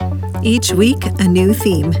Each week, a new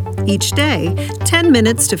theme. Each day, 10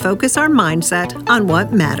 minutes to focus our mindset on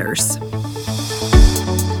what matters.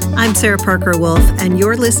 I'm Sarah Parker Wolf, and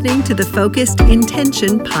you're listening to the Focused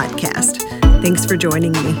Intention Podcast. Thanks for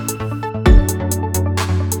joining me.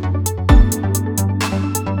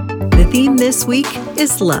 The theme this week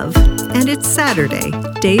is love, and it's Saturday,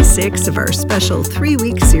 day 6 of our special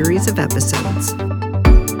 3-week series of episodes.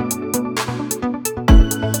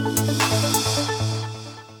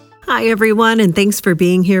 Hi, everyone, and thanks for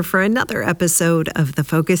being here for another episode of the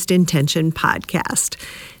Focused Intention Podcast.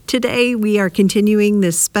 Today, we are continuing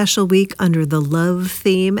this special week under the love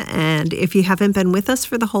theme, and if you haven't been with us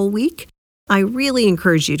for the whole week, I really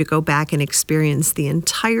encourage you to go back and experience the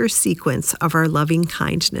entire sequence of our loving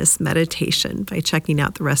kindness meditation by checking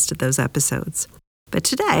out the rest of those episodes. But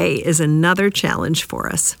today is another challenge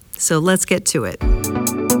for us, so let's get to it.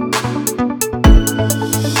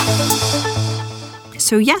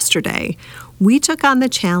 So yesterday, we took on the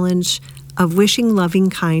challenge of wishing loving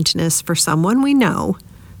kindness for someone we know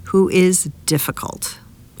who is difficult,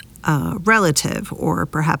 a relative or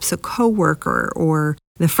perhaps a coworker or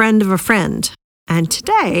the friend of a friend. And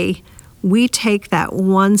today, we take that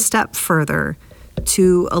one step further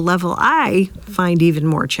to a level I find even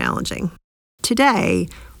more challenging. Today,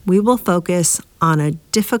 we will focus on a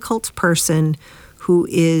difficult person who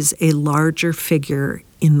is a larger figure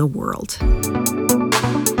in the world.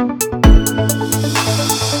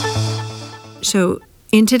 So,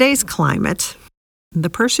 in today's climate, the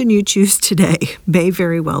person you choose today may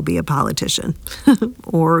very well be a politician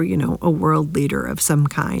or, a world leader of some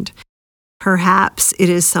kind. Perhaps it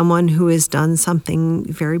is someone who has done something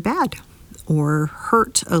very bad or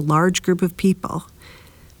hurt a large group of people.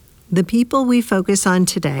 The people we focus on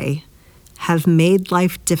today have made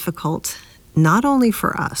life difficult not only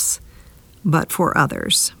for us, but for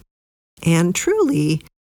others. And truly,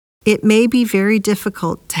 it may be very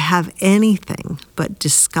difficult to have anything but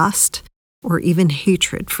disgust or even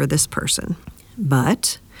hatred for this person.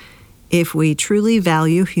 But if we truly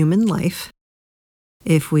value human life,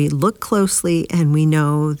 if we look closely and we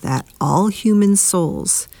know that all human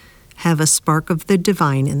souls have a spark of the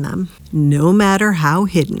divine in them, no matter how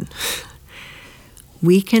hidden,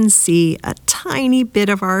 we can see a tiny bit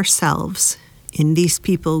of ourselves in these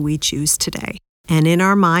people we choose today. And in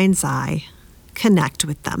our mind's eye, connect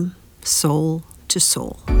with them, soul to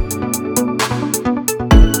soul.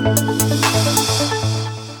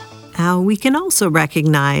 Now, we can also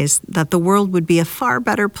recognize that the world would be a far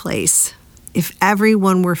better place if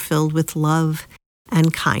everyone were filled with love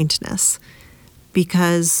and kindness,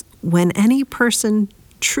 because when any person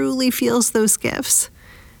truly feels those gifts,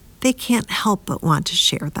 they can't help but want to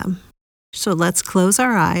share them. So let's close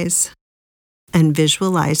our eyes and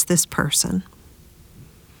visualize this person.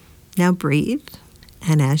 Now breathe,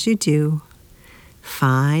 and as you do,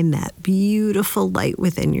 find that beautiful light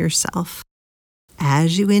within yourself.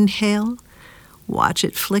 As you inhale, watch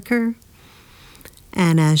it flicker,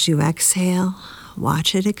 and as you exhale,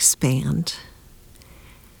 watch it expand.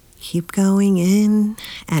 Keep going in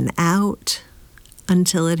and out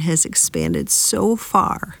until it has expanded so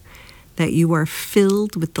far that you are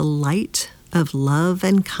filled with the light of love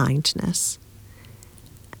and kindness.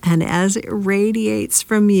 And as it radiates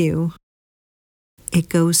from you, it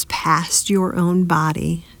goes past your own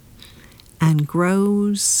body and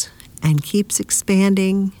grows and keeps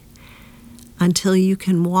expanding until you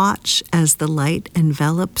can watch as the light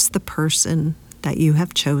envelops the person that you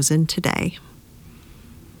have chosen today.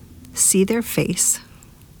 See their face,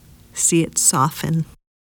 see it soften,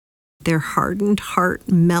 their hardened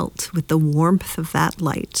heart melt with the warmth of that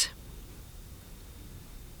light.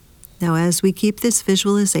 Now, as we keep this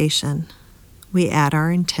visualization, we add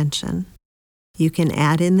our intention. You can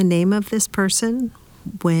add in the name of this person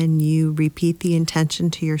when you repeat the intention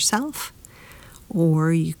to yourself,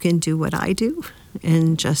 or you can do what I do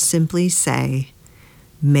and just simply say,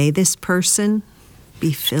 "May this person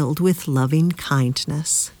be filled with loving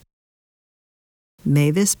kindness. May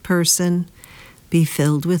this person be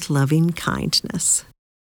filled with loving kindness."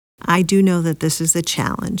 I do know that this is a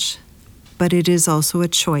challenge, but it is also a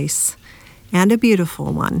choice, and a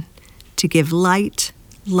beautiful one, to give light,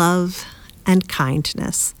 love, and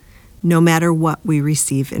kindness, no matter what we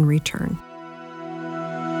receive in return.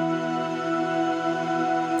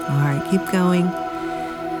 All right, keep going.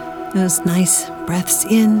 Those nice breaths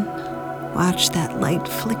in. Watch that light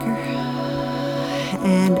flicker.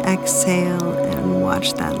 And exhale and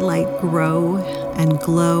watch that light grow and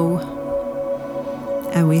glow.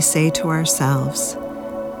 And we say to ourselves,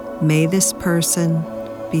 "May this person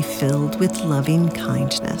be filled with loving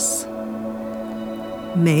kindness.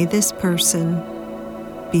 May this person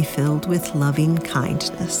be filled with loving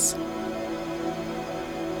kindness.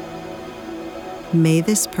 May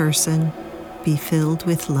this person be filled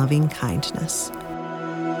with loving kindness.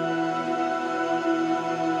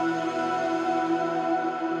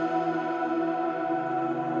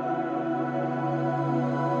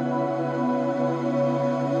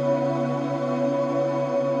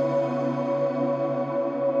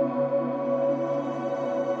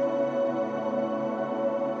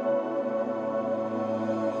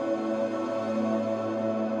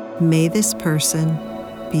 May this person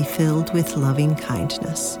be filled with loving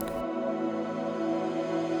kindness.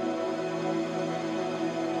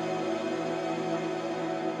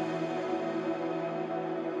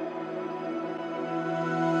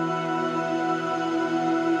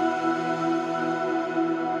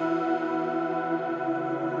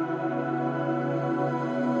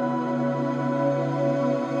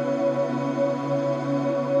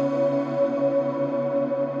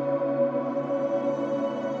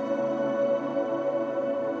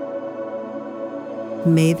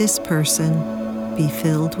 May this person be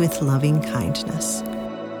filled with loving kindness.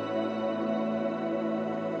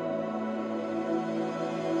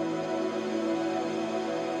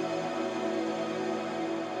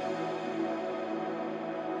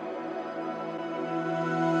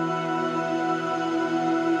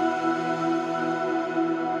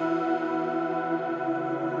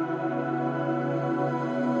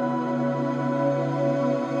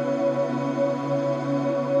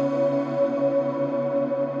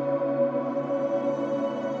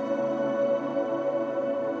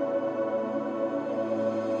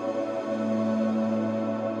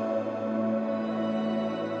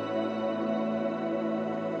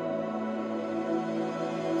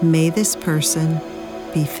 May this person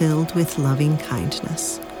be filled with loving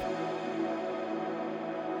kindness.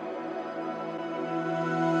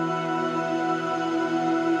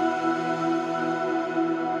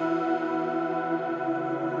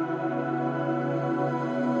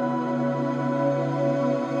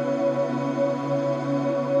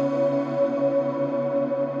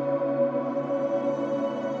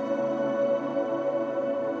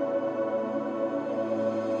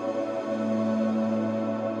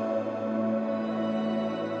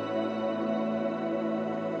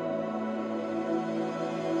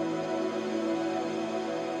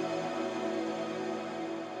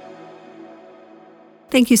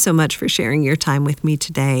 Thank you so much for sharing your time with me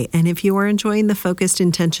today. And if you are enjoying the Focused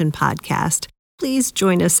Intention podcast, please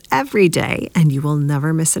join us every day and you will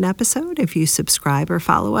never miss an episode if you subscribe or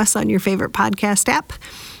follow us on your favorite podcast app.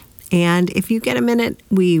 And if you get a minute,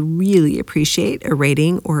 we really appreciate a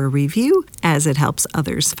rating or a review as it helps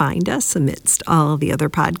others find us amidst all the other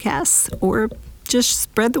podcasts, or just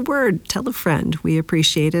spread the word, tell a friend. We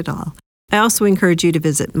appreciate it all. I also encourage you to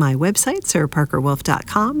visit my website,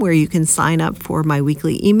 sarahparkerwolf.com, where you can sign up for my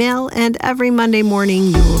weekly email, and every Monday morning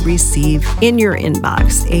you will receive in your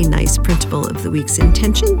inbox a nice printable of the week's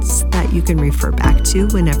intentions that you can refer back to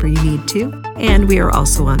whenever you need to. And we are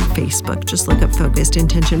also on Facebook. Just look up Focused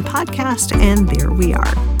Intention Podcast, and there we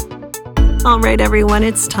are. All right, everyone,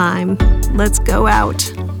 it's time. Let's go out,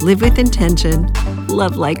 live with intention,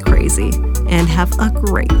 love like crazy, and have a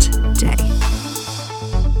great day.